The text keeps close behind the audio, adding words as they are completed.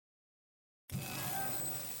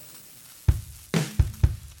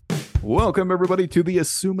Welcome, everybody, to the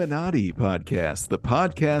Assuminati Podcast, the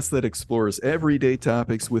podcast that explores everyday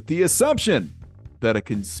topics with the assumption that a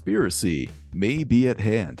conspiracy may be at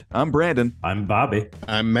hand. I'm Brandon. I'm Bobby.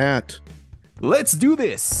 I'm Matt. Let's do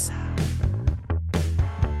this.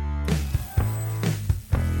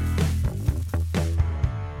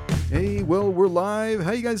 Hey, well, we're live.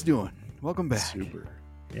 How you guys doing? Welcome back. Super.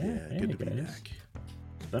 Yeah, Good to be back.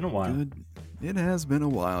 It's been a while. Good. It has been a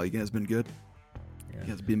while. You guys been good? Yeah. You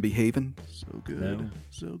guys been behaving? So good. No.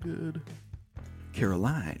 So good.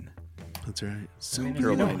 Caroline. That's right. So I mean, if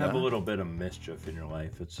good. you don't Carolina. have a little bit of mischief in your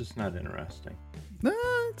life, it's just not interesting. No,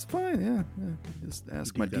 it's fine. Yeah. Just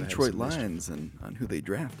ask my You gotta have Detroit some mischief. Lions and on who they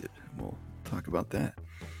drafted. We'll talk about that.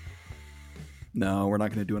 No, we're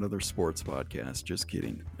not going to do another sports podcast. Just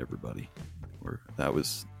kidding, everybody. That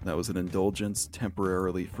was an indulgence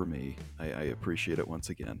temporarily for me. I appreciate it once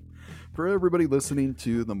again. For everybody listening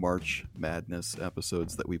to the March Madness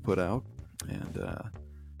episodes that we put out, and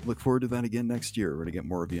look forward to that again next year. We're going to get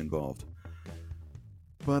more of you involved.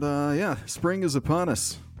 But yeah, spring is upon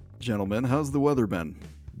us, gentlemen. How's the weather been?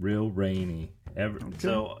 Real rainy.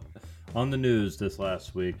 So, on the news this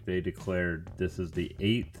last week, they declared this is the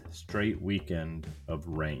 8th straight weekend of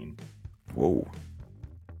rain. Whoa.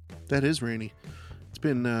 That is rainy. It's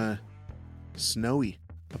been snowy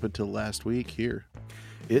up until last week here.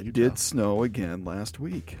 It Utah. did snow again last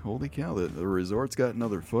week. Holy cow, the resort's got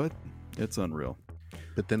another foot. It's unreal.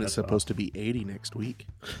 But then it's That's supposed to be 80 next week.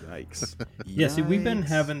 Yikes. Yeah, see, we've been Yikes.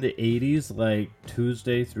 having the 80s like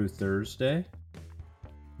Tuesday through Thursday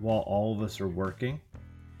while all of us are working.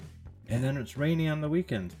 And then it's rainy on the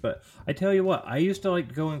weekends. But I tell you what, I used to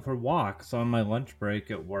like going for walks on my lunch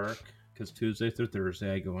break at work because Tuesday through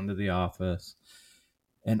Thursday I go into the office.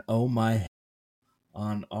 And oh my,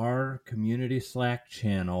 on our community Slack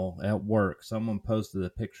channel at work, someone posted a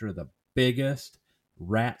picture of the biggest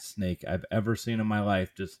rat snake I've ever seen in my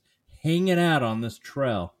life just hanging out on this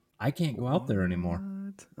trail. I can't go out there anymore.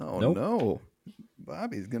 What? Oh, Nope. no.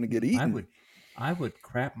 Bobby's going to get eaten. I would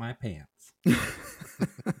crap my pants.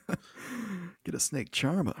 Get a snake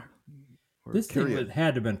charmer. Or This thing carry,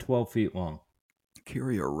 had to have been 12 feet long.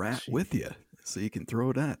 carry a rat with you so you can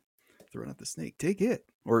throw it at the snake. Take it.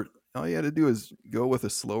 Or all you had to do is go with a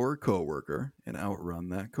slower coworker and outrun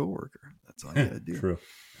that coworker. That's all you had to do. True.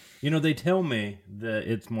 You know, they tell me that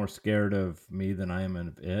it's more scared of me than I am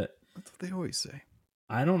of it. That's what they always say.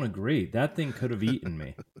 I don't agree. That thing could have eaten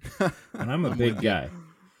me. And I'm a I'm big with you. guy.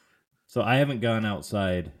 So I haven't gone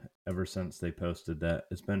outside ever since they posted that.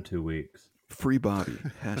 It's been 2 weeks. Free Bobby.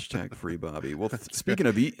 Hashtag free Bobby. Well, speaking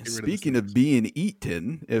of rid of the speaking of being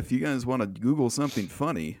eaten, if you guys want to Google something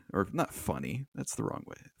funny, or not funny, that's the wrong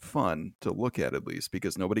way. Fun to look at least,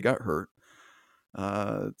 because nobody got hurt.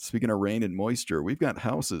 Speaking of rain and moisture, we've got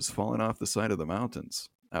houses falling off the side of the mountains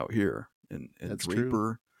out here in That's Draper.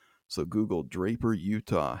 true. So Google Draper,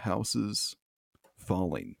 Utah, houses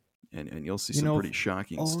falling, and you'll see some pretty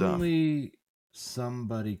shocking stuff. Only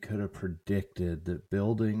somebody could have predicted that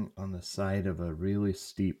building on the side of a really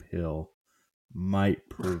steep hill might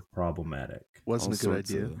prove problematic. Wasn't All a good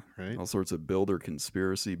sorts idea, of- right? All sorts of builder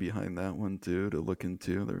conspiracy behind that one too to look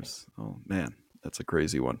into. Oh man, that's a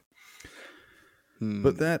crazy one.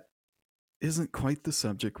 But that isn't quite the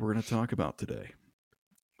subject we're going to talk about today.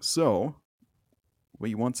 So,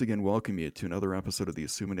 we once again welcome you to another episode of the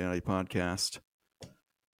Assuminati Podcast.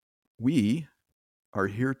 We are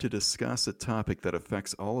here to discuss a topic that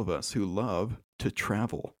affects all of us who love to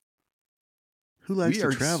travel. Who likes we to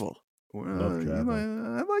are travel? Well, Love travel.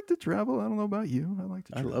 I like to travel. I don't know about you. I like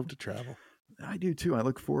to I travel. love to travel. I do too. I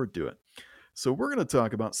look forward to it. So we're going to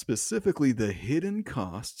talk about specifically the hidden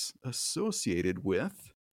costs associated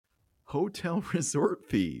with hotel resort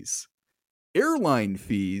fees, airline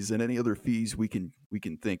fees, and any other fees we can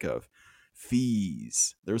think of.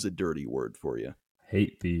 Fees. There's a dirty word for you.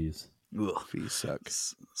 Hate fees. Ugh. Fees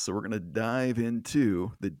sucks. So we're going to dive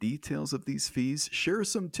into the details of these fees, share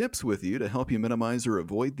some tips with you to help you minimize or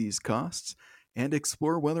avoid these costs, and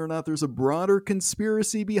explore whether or not there's a broader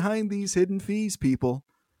conspiracy behind these hidden fees, people.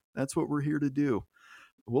 That's what we're here to do.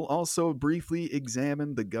 We'll also briefly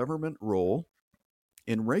examine the government role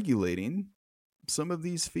in regulating some of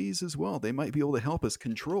these fees as well. They might be able to help us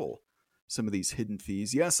control some of these hidden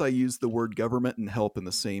fees. Yes, I used the word government and help in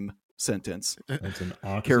the same sentence. That's an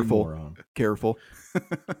oxymoron. Careful.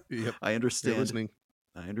 Yep. I You're understand. listening.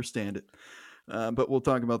 I understand it. But we'll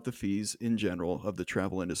talk about the fees in general of the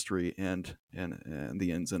travel industry and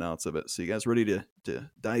the ins and outs of it. So you guys ready to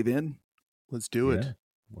dive in? Let's do it. Yeah,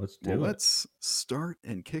 let's do Well, it. let's start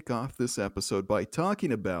and kick off this episode by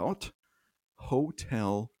talking about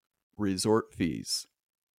hotel resort fees.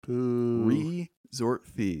 Boo. Resort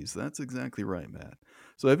fees. That's exactly right, Matt.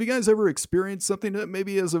 So have you guys ever experienced something that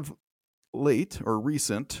maybe as of late or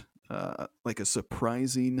recent, like a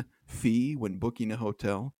surprising fee when booking a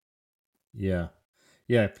hotel? Yeah.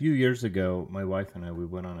 Yeah, a few years ago, my wife and I, we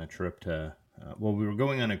went on a trip to, we were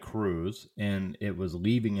going on a cruise, and it was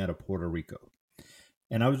leaving out of Puerto Rico.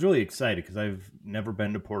 And I was really excited because I've never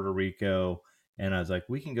been to Puerto Rico, and I was like,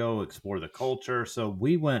 we can go explore the culture. So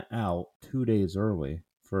we went out 2 days early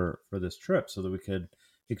for this trip so that we could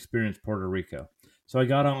experience Puerto Rico. So I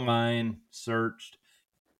got online, searched,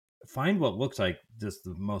 find what looks like just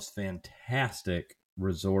the most fantastic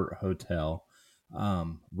resort hotel,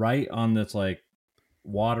 right on this like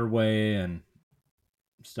waterway and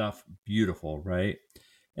stuff. Beautiful, right?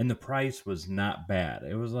 And the price was not bad.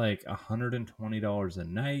 It was like $120 a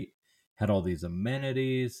night, had all these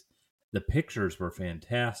amenities. The pictures were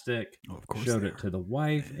fantastic. Oh, of course Showed they it are. to the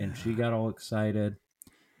wife, and she Yeah. got all excited.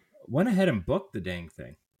 Went ahead and booked the dang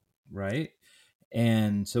thing, right?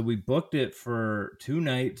 And so we booked it for 2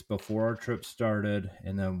 nights before our trip started,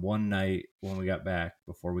 and then one night when we got back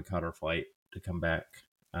before we caught our flight to come back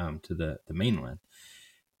to the mainland.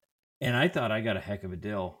 And I thought I got a heck of a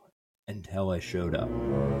deal until I showed up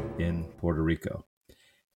in Puerto Rico.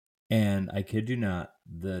 And I kid you not,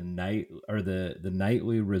 the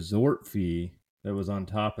nightly resort fee that was on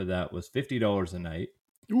top of that was $50 a night.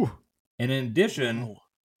 Ooh. And in addition, Wow.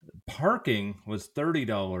 parking was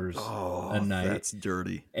 $30 Oh, a night. that's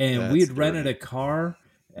dirty. And we That's had rented dirty. a car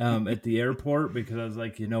at the airport because I was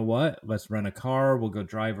like, you know what? Let's rent a car. We'll go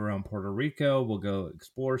drive around Puerto Rico. We'll go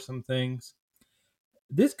explore some things.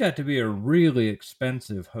 This got to be a really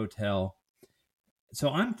expensive hotel. So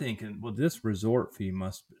I'm thinking, well, this resort fee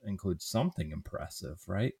must include something impressive,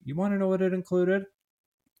 right? You want to know what it included?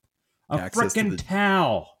 A Access to frickin' the-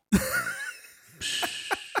 towel.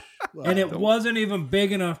 And it Wow. wasn't even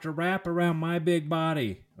big enough to wrap around my big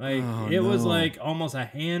body. Like Oh, it was no. like almost a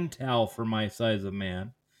hand towel for my size of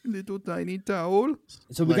man. Little tiny towel.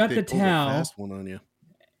 So we Like got they the pulled a towel fast one on you.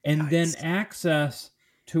 and then Yikes. access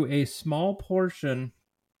to a small portion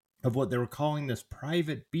of what they were calling this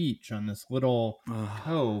private beach on this little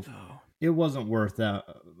cove. No, It wasn't worth that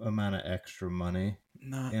amount of extra money.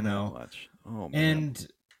 not You that know. much. Oh, man. And,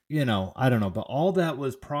 I don't know, but all that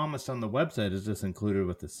was promised on the website is just included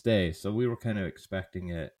with the stay. So we were kind of expecting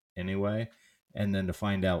it anyway. And then to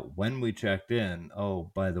find out when we checked in,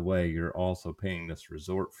 oh, by the way, you're also paying this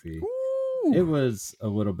resort fee. Ooh, It was a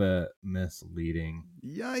little bit misleading.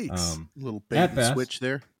 yikes. A little bait At and best. switch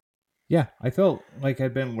there. Yeah, I felt like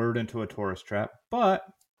I'd been lured into a tourist trap, but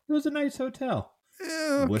it was a nice hotel.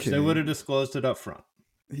 Yeah, Wish they okay. would have disclosed it up front.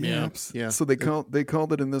 Yeah, Yep. yeah. So they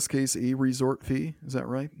called it in this case a resort fee. Is that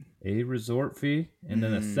right? A resort fee and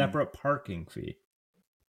then a Mm. separate parking fee.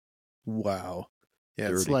 Wow. Yeah,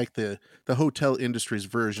 it's Dirty. like the hotel industry's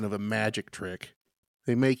version of a magic trick.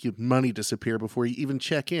 They make you money disappear before you even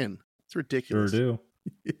check in. It's Sure ridiculous. do.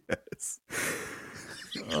 Yes.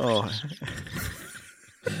 Oh,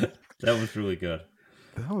 That was really good.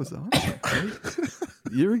 that was awesome. Right?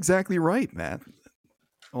 You're exactly right, Matt.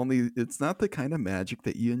 Only it's not the kind of magic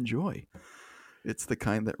that you enjoy. It's the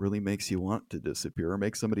kind that really makes you want to disappear or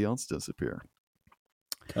make somebody else disappear.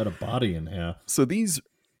 Cut a body in half. So these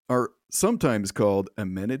are sometimes called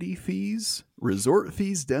amenity fees. Resort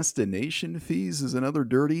fees, destination fees is another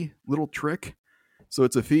dirty little trick. So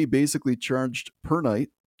it's a fee basically charged per night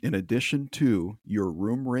in addition to your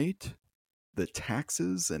room rate, the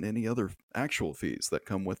taxes, and any other actual fees that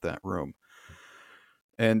come with that room.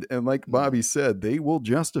 And like Bobby said, they will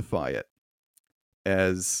justify it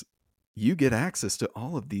as you get access to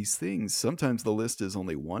all of these things. Sometimes the list is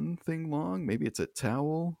only one thing long. Maybe it's a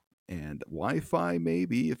towel and Wi-Fi,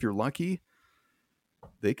 maybe, if you're lucky.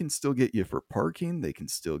 They can still get you for parking. They can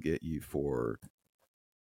still get you for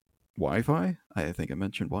Wi-Fi. I think I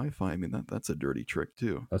mentioned Wi-Fi. I mean, that's a dirty trick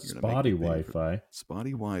too. A You're gonna make spotty me pay for Wi-Fi.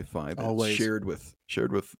 spotty Wi-Fi that's Always. shared with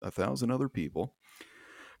 1,000 other people.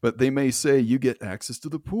 But they may say you get access to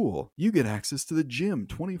the pool, you get access to the gym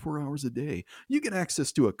 24 hours a day, you get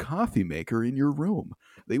access to a coffee maker in your room.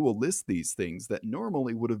 They will list these things that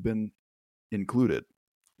normally would have been included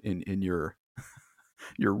in your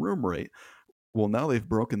your room rate. Well, now they've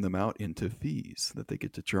broken them out into fees that they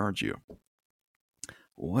get to charge you.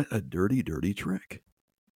 What a dirty, dirty trick.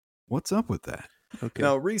 What's up with that? Okay.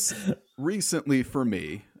 Now, recently for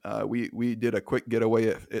me, we did a quick getaway.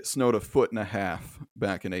 It snowed 1.5 feet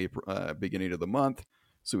back in April, beginning of the month.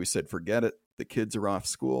 So we said, forget it. The kids are off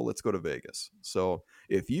school. Let's go to Vegas. So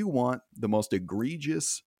if you want the most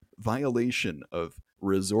egregious violation of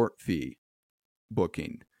resort fee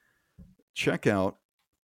booking, check out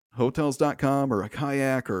hotels.com or a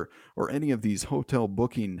kayak or any of these hotel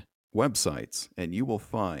booking websites, and you will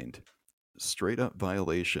find straight up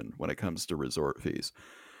violation when it comes to resort fees.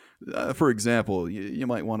 For example, you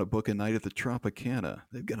might want to book a night at the Tropicana.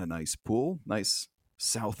 They've got a nice pool, nice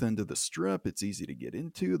south end of the strip. It's easy to get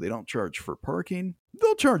into. They don't charge for parking.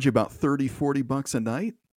 They'll charge you about $30-$40 a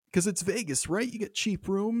night because it's Vegas, right? You get cheap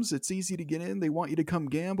rooms. It's easy to get in. They want you to come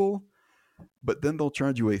gamble. But then they'll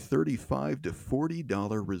charge you a $35 to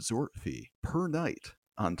 $40 resort fee per night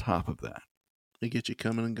on top of that. They get you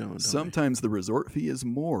coming and going. Sometimes the resort fee is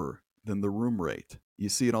more than the room rate. You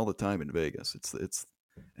see it all the time in Vegas. It's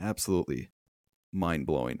absolutely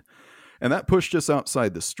mind-blowing. And that pushed us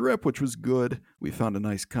outside the strip, which was good. We found a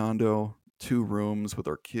nice condo, 2 rooms with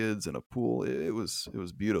our kids and a pool. It was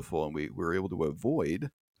beautiful, and we were able to avoid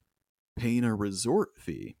paying a resort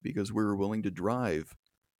fee because we were willing to drive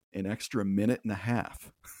an extra minute and a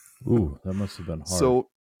half. Ooh, that must have been hard.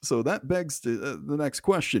 So that begs the next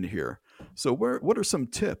question here. So what are some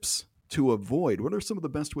tips to avoid? What are some of the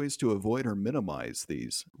best ways to avoid or minimize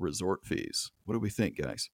these resort fees? What do we think,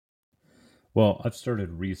 guys? Well, I've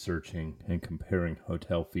started researching and comparing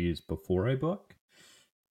hotel fees before I book,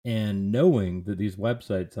 and knowing that these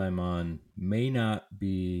websites I'm on may not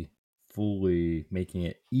be fully making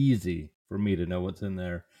it easy for me to know what's in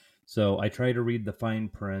there. So I try to read the fine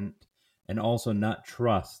print and also not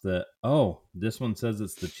trust that, oh, this one says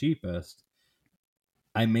it's the cheapest.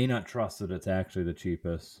 I may not trust that it's actually the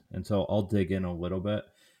cheapest. And so I'll dig in a little bit.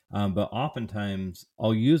 But oftentimes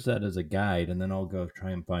I'll use that as a guide, and then I'll go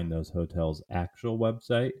try and find those hotels' actual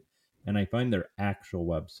website. And I find their actual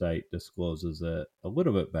website discloses it a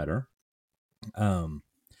little bit better.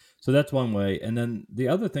 So that's one way. And then the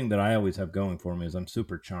other thing that I always have going for me is I'm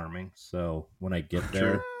super charming. So when I get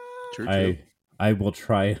there, True. I will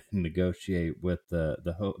try and negotiate with the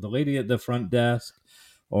lady at the front desk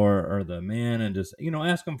or the man and just,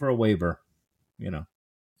 ask them for a waiver,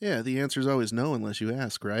 Yeah, the answer is always no unless you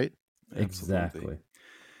ask, right? Exactly.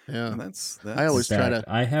 Yeah. And that's I always try to.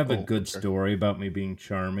 I have a good story about me being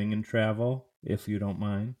charming in travel, if you don't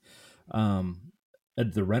mind.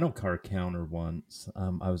 At the rental car counter once,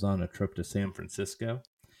 I was on a trip to San Francisco.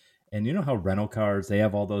 And you know how rental cars, they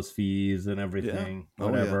have all those fees and everything,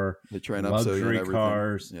 whatever. Yeah. They try and upsell you and everything.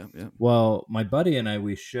 Cars. Yeah. Well, my buddy and I,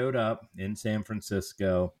 we showed up in San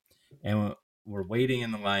Francisco and we're waiting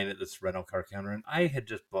in the line at this rental car counter. And I had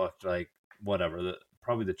just booked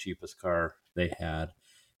probably the cheapest car they had.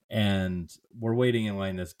 And we're waiting in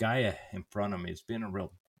line. This guy in front of me is being a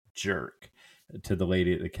real jerk to the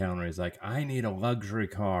lady at the counter. He's like, I need a luxury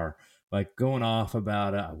car. Like going off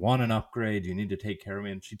about it. I want an upgrade. You need to take care of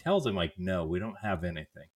me. And she tells him like, no, we don't have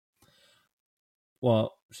anything.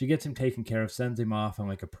 Well, she gets him taken care of, sends him off on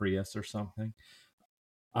like a Prius or something.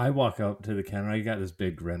 I walk up to the counter. I got this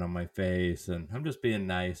big grin on my face and I'm just being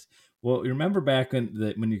nice. Well, you remember back when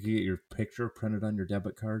you could get your picture printed on your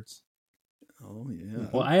debit cards? Oh, yeah.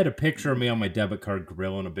 Well, I had a picture of me on my debit card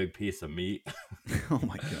grilling a big piece of meat. Oh,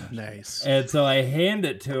 my gosh. Nice. And so I hand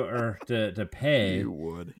it to her to pay. You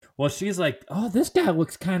would. Well, she's like, oh, this guy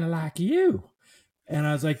looks kind of like you. And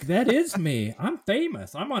I was like, that is me. I'm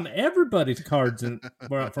famous. I'm on everybody's cards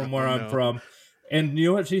from where I'm from. And you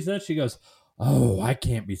know what she said? She goes, oh, I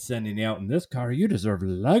can't be sending you out in this car. You deserve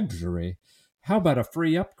luxury. How about a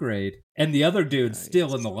free upgrade? And the other dude's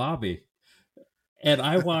still in the lobby. And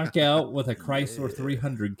I walk out with a Chrysler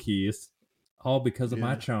 300 keys, all because of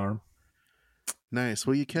my charm. Nice.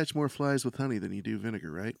 Well, you catch more flies with honey than you do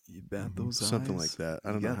vinegar, right? You bet those Something eyes. like that.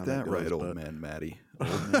 I don't you know got how that goes, right, old man Matty.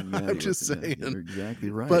 Old man Matty. I'm just saying. You're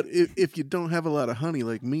exactly right. But if you don't have a lot of honey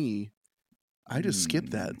like me, I just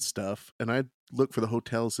skip that stuff and I look for the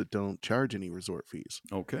hotels that don't charge any resort fees.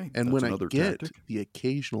 Okay. And when I get tactic. the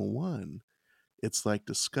occasional one, it's like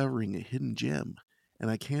discovering a hidden gem. And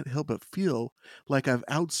I can't help but feel like I've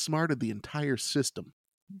outsmarted the entire system.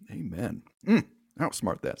 Amen.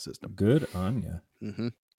 Outsmart that system. Good on you. Mm-hmm.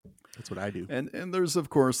 That's what I do. And there's, of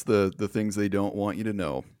course, the things they don't want you to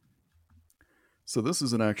know. So this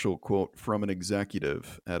is an actual quote from an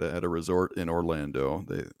executive at a resort in Orlando.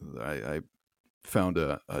 I found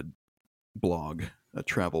a blog, a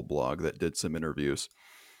travel blog that did some interviews.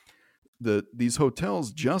 These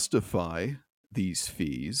hotels justify these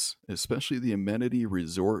fees, especially the amenity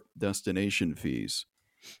resort destination fees,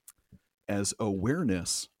 as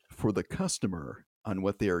awareness for the customer on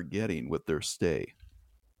what they are getting with their stay.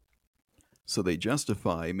 So they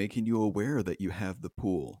justify making you aware that you have the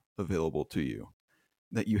pool available to you,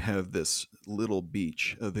 that you have this little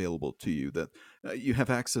beach available to you, that you have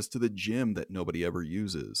access to the gym that nobody ever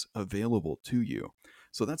uses available to you.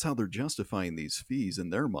 So that's how they're justifying these fees in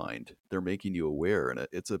their mind. They're making you aware, and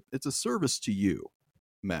it's a service to you,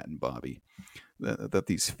 Matt and Bobby, that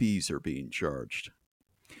these fees are being charged.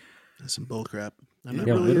 That's some bullcrap. It Yeah,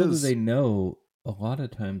 really little do is. they know, a lot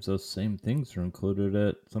of times those same things are included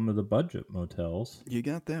at some of the budget motels. You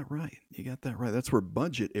got that right. You got that right. That's where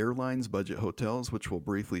budget airlines, budget hotels, which we'll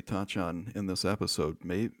briefly touch on in this episode,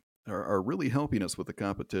 are really helping us with the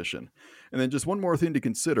competition. And then just one more thing to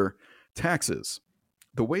consider, taxes.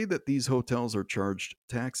 The way that these hotels are charged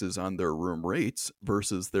taxes on their room rates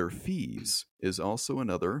versus their fees is also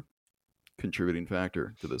another contributing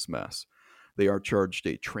factor to this mess. They are charged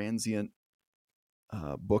a transient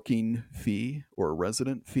booking fee or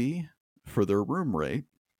resident fee for their room rate,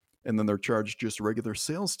 and then they're charged just regular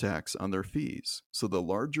sales tax on their fees. So the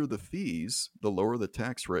larger the fees, the lower the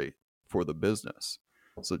tax rate for the business.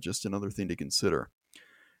 So just another thing to consider.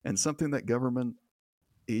 And something that government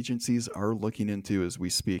agencies are looking into as we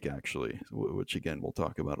speak, actually, which again, we'll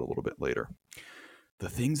talk about a little bit later. The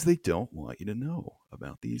things they don't want you to know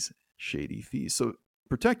about these shady fees. So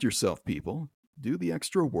protect yourself, people. Do the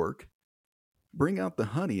extra work. Bring out the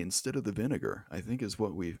honey instead of the vinegar, I think is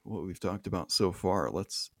what we've talked about so far.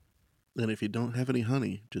 And if you don't have any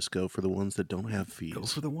honey, just go for the ones that don't have fees. Go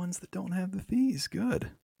for the ones that don't have the fees.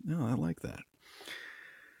 Good. No, I like that.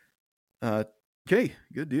 Okay,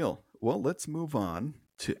 good deal. Well, let's move on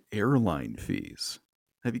to airline fees.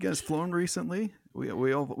 Have you guys flown recently?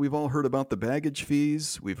 We've all heard about the baggage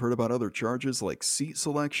fees. We've heard about other charges like seat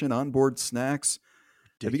selection, onboard snacks.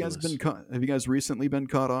 Ridiculous. Have you guys recently been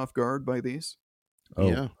caught off guard by these? Oh,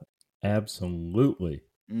 Yeah. absolutely.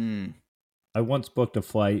 I once booked a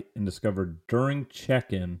flight and discovered during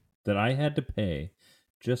check-in that I had to pay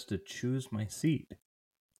just to choose my seat.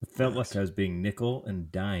 It felt like I was being nickel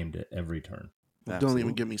and dimed at every turn. Don't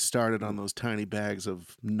even get me started on those tiny bags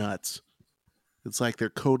of nuts. It's like they're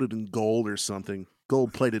coated in gold or something.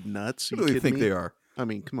 Gold-plated nuts. Who do you think they are? I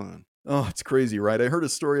mean, come on. Oh, it's crazy, right? I heard a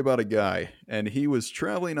story about a guy, and he was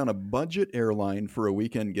traveling on a budget airline for a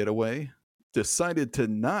weekend getaway, decided to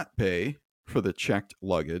not pay for the checked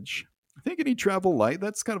luggage, thinking he'd travel light.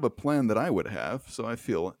 That's kind of a plan that I would have, so I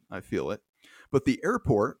feel it. But the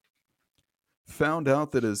airport found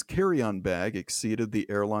out that his carry-on bag exceeded the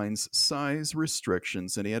airline's size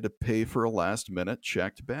restrictions, and he had to pay for a last-minute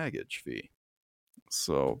checked baggage fee.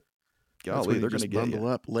 So, golly, they're going to get bundle you.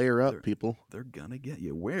 up, layer up, people. They're going to get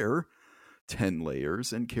you. Wear 10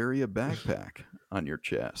 layers and carry a backpack on your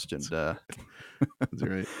chest. And That's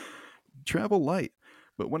right. travel light.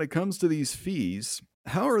 But when it comes to these fees,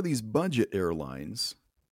 how are these budget airlines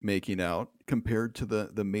making out compared to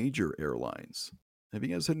the major airlines? Have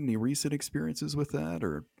you guys had any recent experiences with that?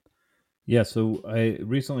 Or Yeah, so I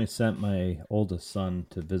recently sent my oldest son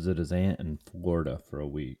to visit his aunt in Florida for a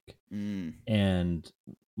week. And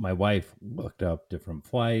my wife looked up different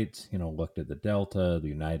flights, looked at the Delta, the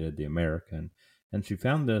United, the American, and she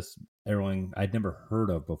found this airline I'd never heard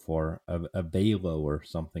of before, a Velo or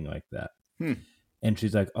something like that. And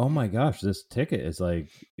she's like, oh my gosh, this ticket is like,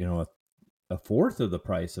 a fourth of the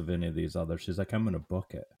price of any of these others. She's like, I'm going to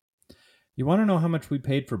book it. You want to know how much we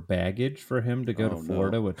paid for baggage for him to go to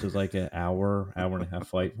Florida, which is like an hour and a half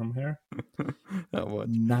flight from here? How much?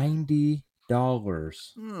 $90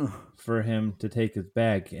 for him to take his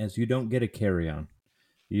bag, as you don't get a carry-on.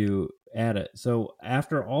 You add it. So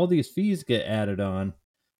after all these fees get added on,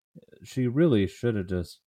 she really should have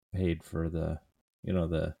just paid for the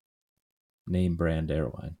name brand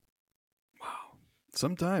airline.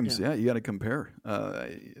 Sometimes, yeah, you got to compare.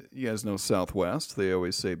 You guys know Southwest. They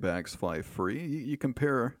always say bags fly free. You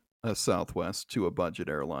compare a Southwest to a budget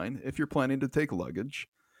airline if you're planning to take luggage,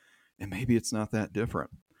 and maybe it's not that different.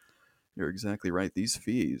 You're exactly right. These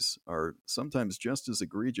fees are sometimes just as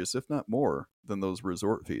egregious, if not more, than those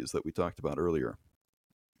resort fees that we talked about earlier.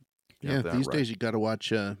 Yeah, these days you got to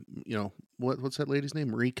watch, what's that lady's name?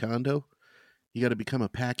 Marie Kondo? You got to become a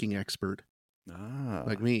packing expert.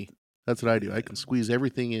 Like me. That's what I do. I can squeeze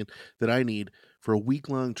everything in that I need for a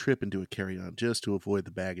week-long trip into a carry-on just to avoid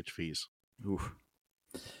the baggage fees. Oof.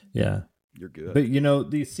 Yeah. You're good. But,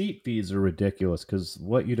 these seat fees are ridiculous because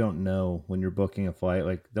what you don't know when you're booking a flight,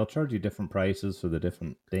 like they'll charge you different prices for the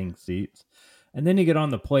different dang seats. And then you get on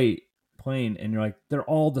the plane and you're like, they're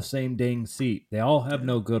all the same dang seat. They all have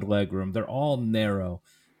no good leg room. They're all narrow.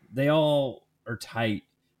 They all are tight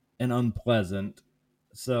and unpleasant.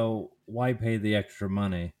 So why pay the extra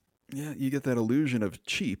money? Yeah, you get that illusion of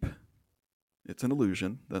cheap. It's an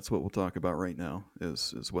illusion. That's what we'll talk about right now,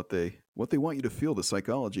 is what they want you to feel, the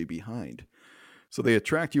psychology behind. So they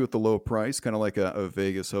attract you at the low price, kind of like a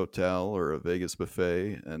Vegas hotel or a Vegas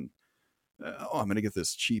buffet. And I'm going to get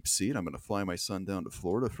this cheap seat. I'm going to fly my son down to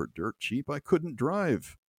Florida for dirt cheap. I couldn't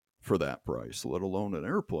drive for that price, let alone an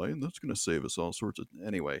airplane. That's going to save us all sorts of...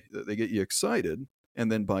 Anyway, they get you excited,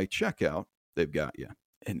 and then by checkout, they've got you.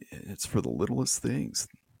 And it's for the littlest things.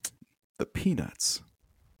 The peanuts,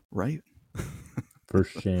 right? For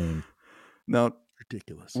shame. Now,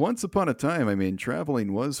 ridiculous. Once upon a time, I mean,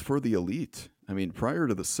 traveling was for the elite. I mean, prior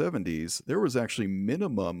to the 70s, there was actually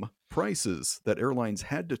minimum prices that airlines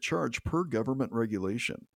had to charge per government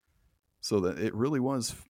regulation. So that it really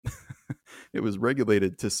was, it was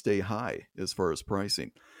regulated to stay high as far as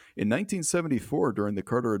pricing. In 1974, during the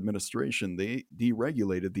Carter administration, they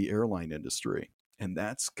deregulated the airline industry. And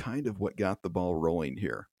that's kind of what got the ball rolling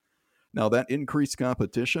here. Now, that increased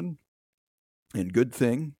competition, and good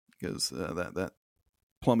thing, because that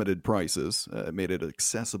plummeted prices, made it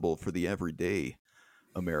accessible for the everyday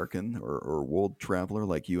American or world traveler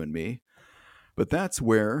like you and me. But that's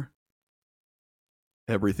where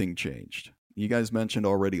everything changed. You guys mentioned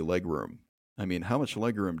already legroom. I mean, how much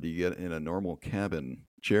legroom do you get in a normal cabin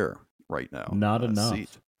chair right now? Not enough.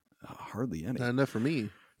 Seat? Hardly any. Not enough for me.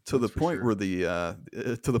 To the point where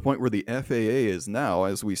the FAA is now,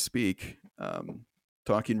 as we speak,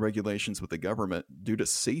 talking regulations with the government due to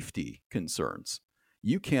safety concerns.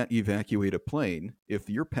 You can't evacuate a plane if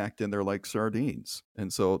you're packed in there like sardines.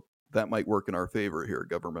 And so that might work in our favor here,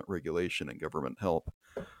 government regulation and government help.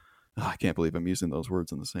 I can't believe I'm using those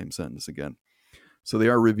words in the same sentence again. So they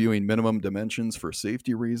are reviewing minimum dimensions for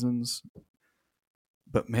safety reasons.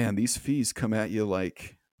 But man, these fees come at you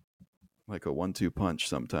like a 1-2 punch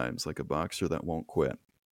sometimes, like a boxer that won't quit.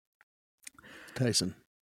 Tyson.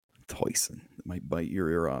 It might bite your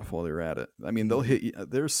ear off while you're at it. I mean, they'll hit you.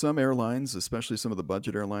 There's some airlines, especially some of the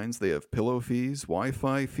budget airlines, they have pillow fees,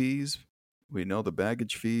 Wi-Fi fees. We know the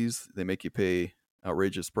baggage fees. They make you pay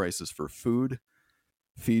outrageous prices for food,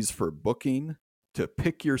 fees for booking, to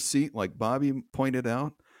pick your seat, like Bobby pointed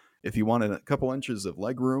out. If you wanted a couple inches of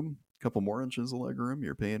leg room, a couple more inches of leg room,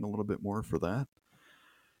 you're paying a little bit more for that.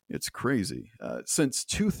 It's crazy. Since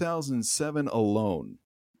 2007 alone,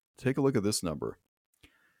 take a look at this number.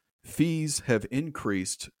 Fees have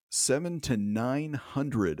increased 700 to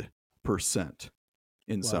 900%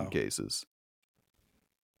 in some cases.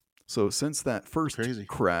 So since that first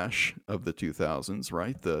crash of the 2000s,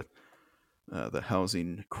 right, the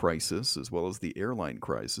housing crisis as well as the airline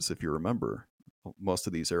crisis, if you remember, most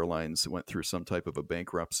of these airlines went through some type of a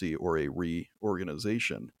bankruptcy or a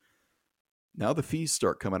reorganization. Now the fees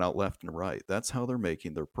start coming out left and right. That's how they're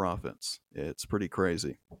making their profits. It's pretty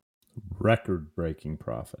crazy. Record-breaking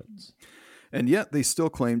profits. And yet they still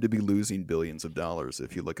claim to be losing billions of dollars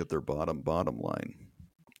if you look at their bottom line.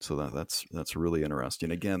 So that's really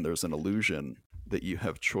interesting. Again, there's an illusion that you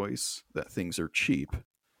have choice, that things are cheap,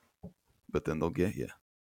 but then they'll get you.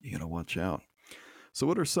 You got to watch out. So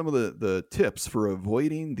what are some of the tips for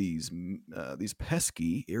avoiding these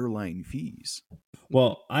pesky airline fees?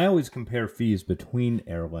 Well, I always compare fees between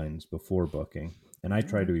airlines before booking, and I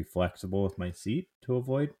try to be flexible with my seat to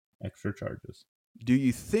avoid extra charges. Do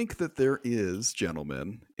you think that there is,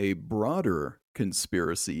 gentlemen, a broader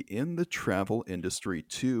conspiracy in the travel industry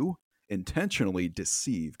to intentionally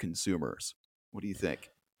deceive consumers? What do you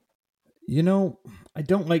think? You know, I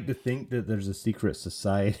don't like to think that there's a secret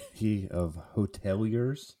society of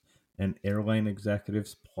hoteliers and airline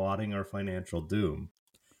executives plotting our financial doom.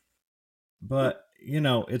 But, you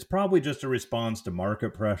know, it's probably just a response to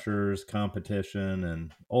market pressures, competition,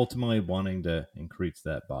 and ultimately wanting to increase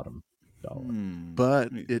that bottom dollar. But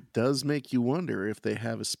it does make you wonder if they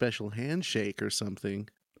have a special handshake or something.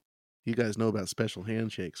 You guys know about special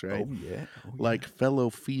handshakes, right? Oh, yeah. Like fellow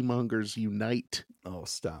feemongers unite. Oh,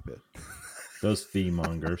 stop it. Those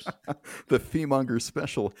feemongers. The feemonger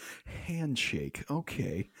special handshake.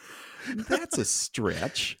 Okay. That's a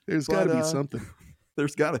stretch. There's got to be something.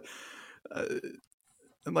 There's got to...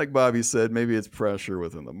 and like Bobby said, maybe it's pressure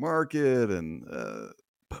within the market,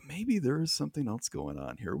 but maybe there is something else going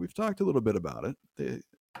on here. We've talked a little bit about it.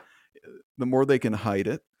 The more they can hide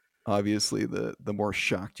it, obviously, the more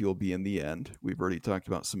shocked you'll be in the end. We've already talked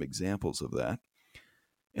about some examples of that.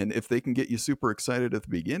 And if they can get you super excited at the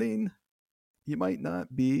beginning, you might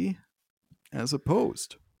not be as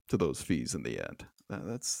opposed to those fees in the end.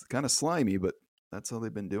 That's kind of slimy, but that's how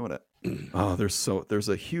they've been doing it. Oh, there's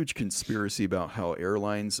a huge conspiracy about how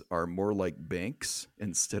airlines are more like banks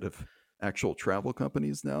instead of actual travel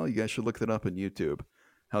companies now. You guys should look that up on YouTube.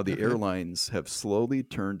 How the airlines have slowly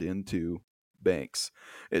turned into banks.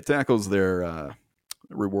 It tackles their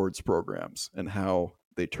rewards programs and how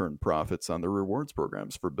they turn profits on their rewards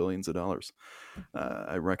programs for billions of dollars.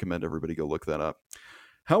 I recommend everybody go look that up.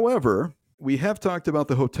 However, we have talked about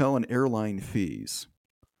the hotel and airline fees,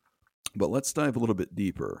 but let's dive a little bit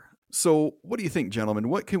deeper. So what do you think, gentlemen?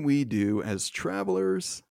 What can we do as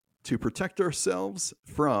travelers to protect ourselves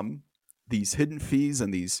from these hidden fees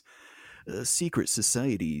and these secret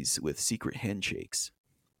societies with secret handshakes?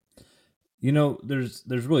 There's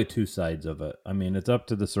really two sides of it. I mean, it's up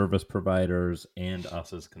to the service providers and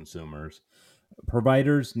us as consumers.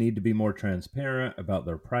 Providers need to be more transparent about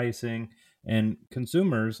their pricing, and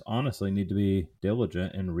consumers honestly need to be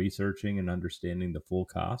diligent in researching and understanding the full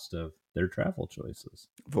cost of their travel choices.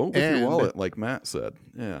 Vote with your wallet, like Matt said.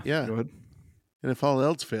 Yeah. Go ahead. And if all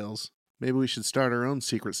else fails, maybe we should start our own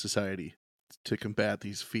secret society to combat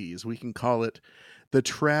these fees. We can call it the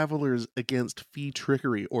Travelers Against Fee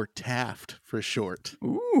Trickery, or TAFT for short.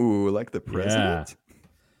 Ooh, like the president? Yeah.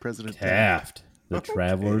 President TAFT. The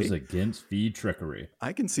Travelers Against Fee Trickery.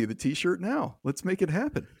 I can see the t-shirt now. Let's make it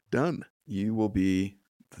happen. Done. You will be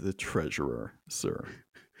the treasurer, sir.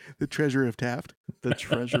 The treasurer of Taft? The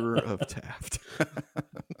treasurer of Taft.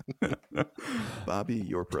 Bobby,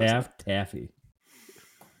 your president. Taft Taffy.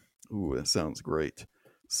 Ooh, that sounds great.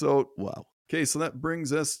 So, wow. Okay, so that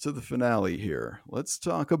brings us to the finale here. Let's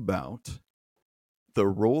talk about the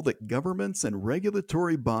role that governments and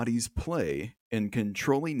regulatory bodies play in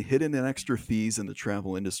controlling hidden and extra fees in the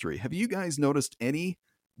travel industry. Have you guys noticed any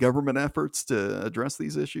government efforts to address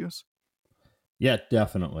these issues? Yeah,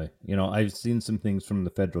 definitely. I've seen some things from the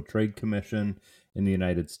Federal Trade Commission in the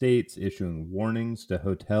United States issuing warnings to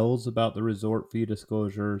hotels about the resort fee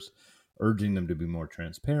disclosures, urging them to be more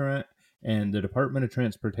transparent. And the Department of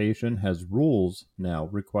Transportation has rules now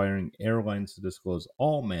requiring airlines to disclose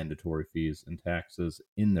all mandatory fees and taxes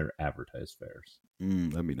in their advertised fares.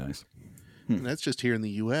 That'd be nice. And that's just here in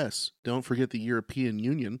the U.S. Don't forget the European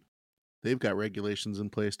Union. They've got regulations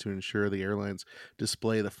in place to ensure the airlines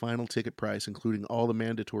display the final ticket price, including all the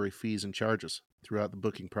mandatory fees and charges throughout the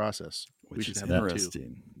booking process. Which is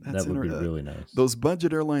interesting. That would be really nice. Those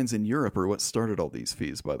budget airlines in Europe are what started all these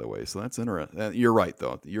fees, by the way. So that's interesting. You're right,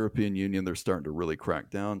 though. The European Union, they're starting to really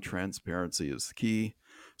crack down. Transparency is key.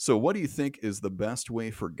 So what do you think is the best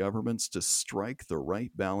way for governments to strike the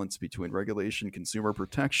right balance between regulation, consumer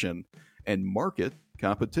protection, and market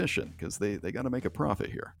competition? Because they got to make a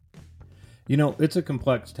profit here. It's a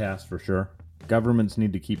complex task for sure. Governments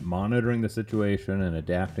need to keep monitoring the situation and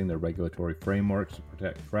adapting their regulatory frameworks to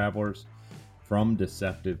protect travelers from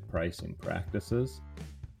deceptive pricing practices.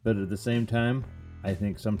 But at the same time, I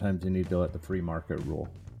think sometimes you need to let the free market rule.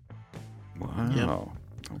 Wow.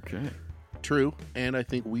 Yep. Okay. True. And I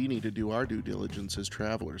think we need to do our due diligence as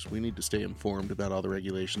travelers. We need to stay informed about all the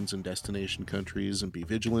regulations in destination countries and be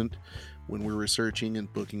vigilant when we're researching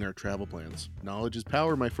and booking our travel plans. Knowledge is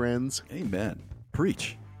power, my friends. Amen.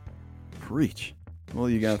 Preach. Well,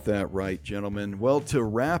 you got that right, gentlemen. Well, to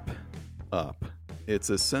wrap up, it's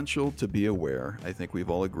essential to be aware, I think we've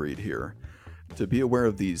all agreed here, to be aware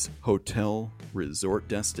of these hotel, resort,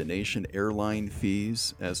 destination, airline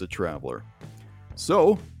fees as a traveler.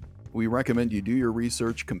 So, we recommend you do your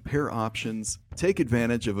research, compare options, take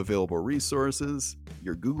advantage of available resources,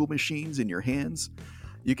 your Google machines in your hands.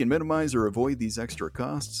 You can minimize or avoid these extra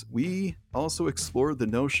costs. We also explored the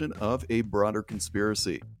notion of a broader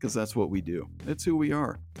conspiracy, because that's what we do. It's who we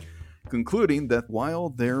are. Concluding that while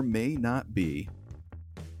there may not be,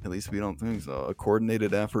 at least we don't think so, a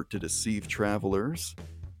coordinated effort to deceive travelers,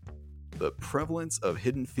 the prevalence of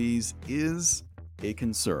hidden fees is a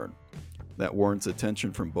concern that warrants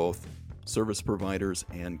attention from both service providers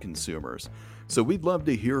and consumers. So we'd love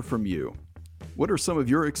to hear from you. What are some of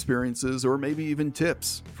your experiences or maybe even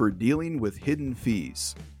tips for dealing with hidden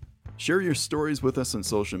fees? Share your stories with us on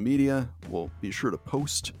social media. We'll be sure to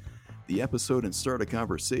post the episode and start a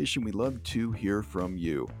conversation. We'd love to hear from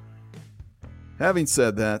you. Having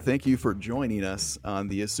said that, thank you for joining us on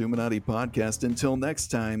the Assuminati Podcast. Until next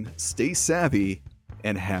time, stay savvy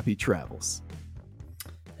and happy travels.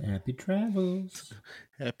 Happy travels.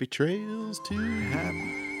 Happy trails to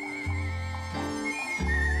happy.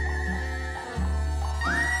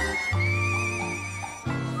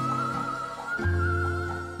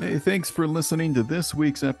 Hey, thanks for listening to this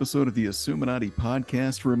week's episode of the Assuminati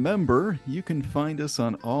Podcast. Remember, you can find us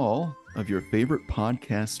on all of your favorite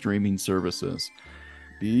podcast streaming services.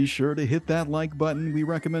 Be sure to hit that like button. We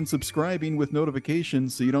recommend subscribing with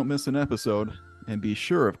notifications so you don't miss an episode. And be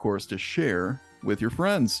sure, of course, to share with your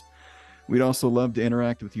friends. We'd also love to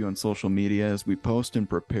interact with you on social media as we post and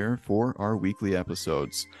prepare for our weekly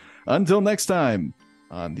episodes. Until next time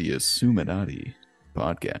on the Assuminati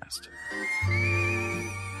Podcast.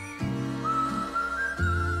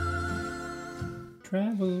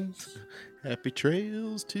 travels. Happy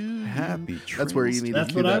trails to you. Happy trails. That's where you need That's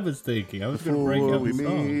to what cue I that. was thinking. I was going to break Before out we the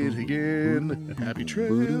meet song. again. Happy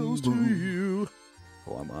trails to you.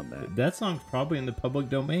 Oh, I'm on that. That song's probably in the public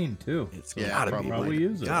domain, too. It's Yeah, gotta be. probably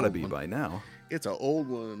use it. Gotta be by now. It's an old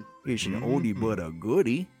one. It's an oldie but a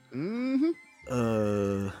goodie.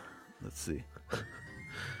 Mm-hmm. Let's see.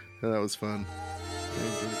 That was fun.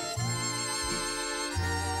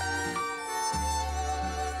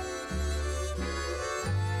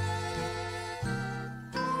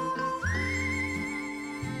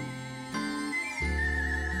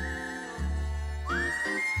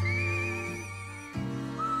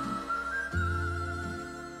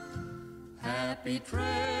 Happy trails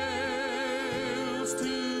to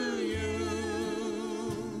you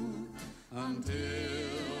until